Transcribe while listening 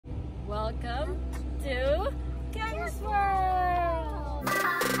Welcome to Ken's World!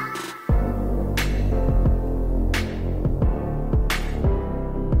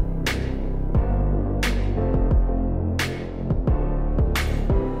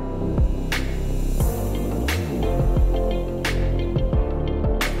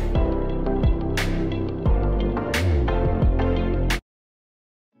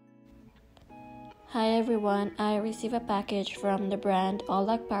 Hi everyone, I received a package from the brand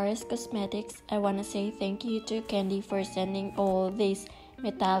Oulac Paris Cosmetics. I want to say thank you to Candy for sending all these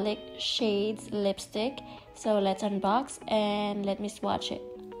metallic shades lipstick. So let's unbox and let me swatch it.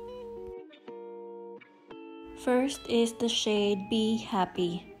 First is the shade Be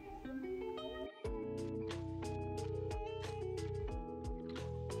Happy.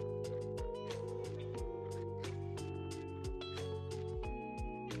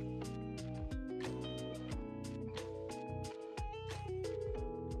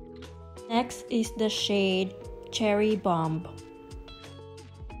 Next is the shade Cherry Bomb.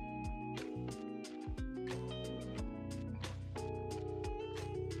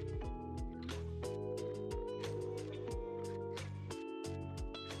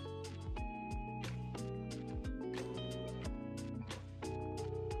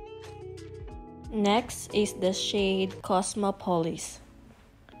 Next is the shade Cosmopolis.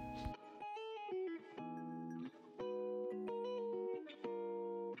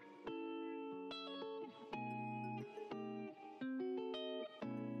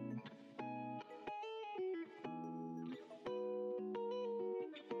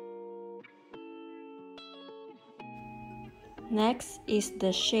 Next is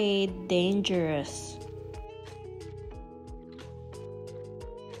the shade Dangerous.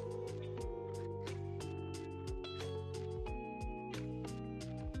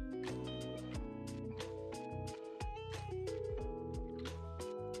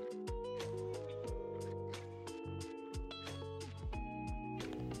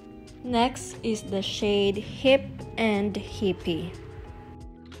 Next is the shade Hip and Hippie.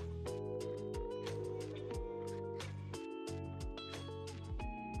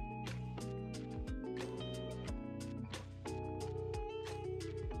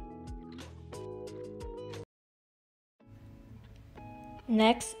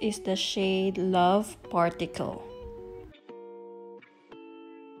 Next is the shade Love Particle.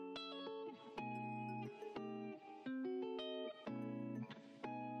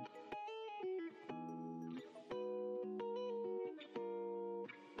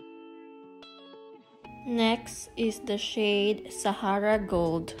 Next is the shade Sahara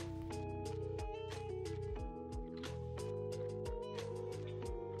Gold.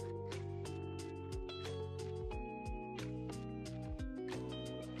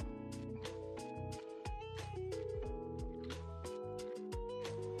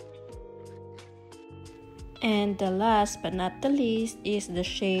 And the last but not the least is the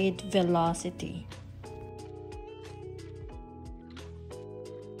shade Velocity.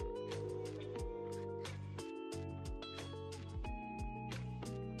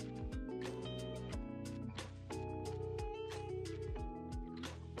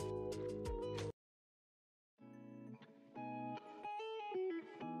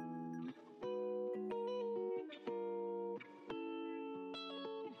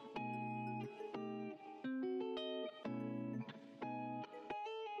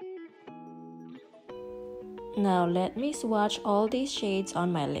 Now let me swatch all these shades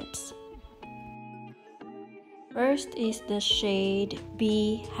on my lips. First is the shade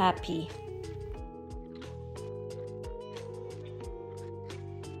Be Happy.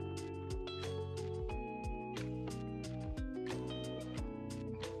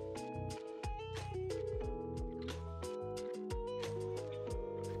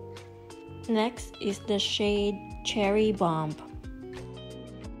 Next is the shade Cherry Bomb.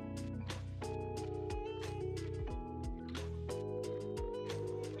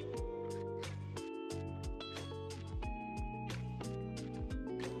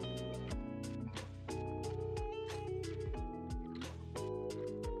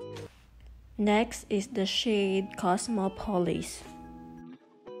 Next is the shade Cosmopolis.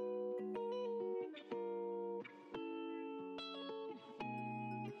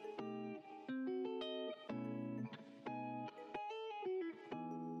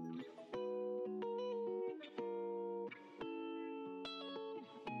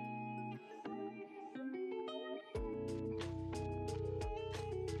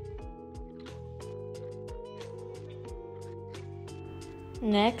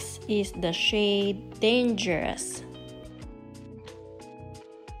 Next is the shade Dangerous.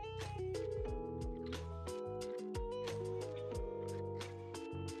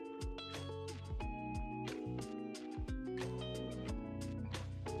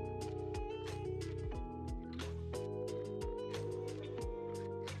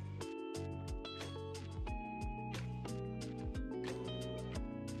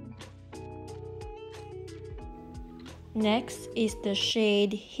 Next is the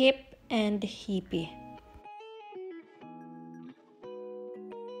shade Hip and Hippie.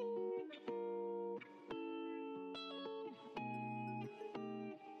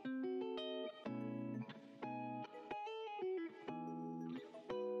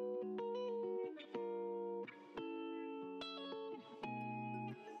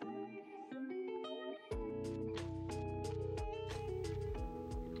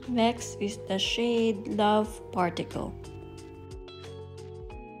 Next is the shade Love Particle.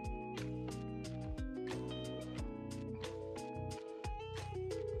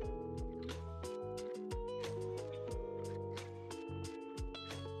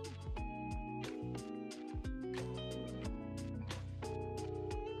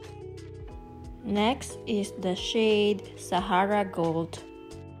 Next is the shade Sahara Gold.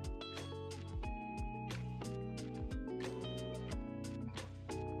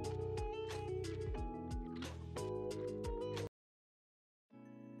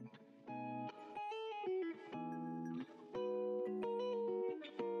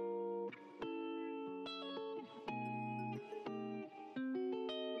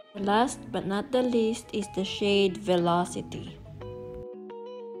 Last but not the least is the shade Velocity.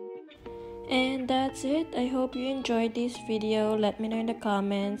 And that's it. I hope you enjoyed this video. Let me know in the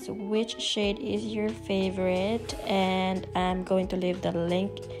comments which shade is your favorite, and I'm going to leave the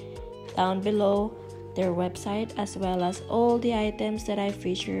link down below, their website, as well as all the items that I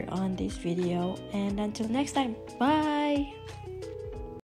feature on this video. And until next time, bye!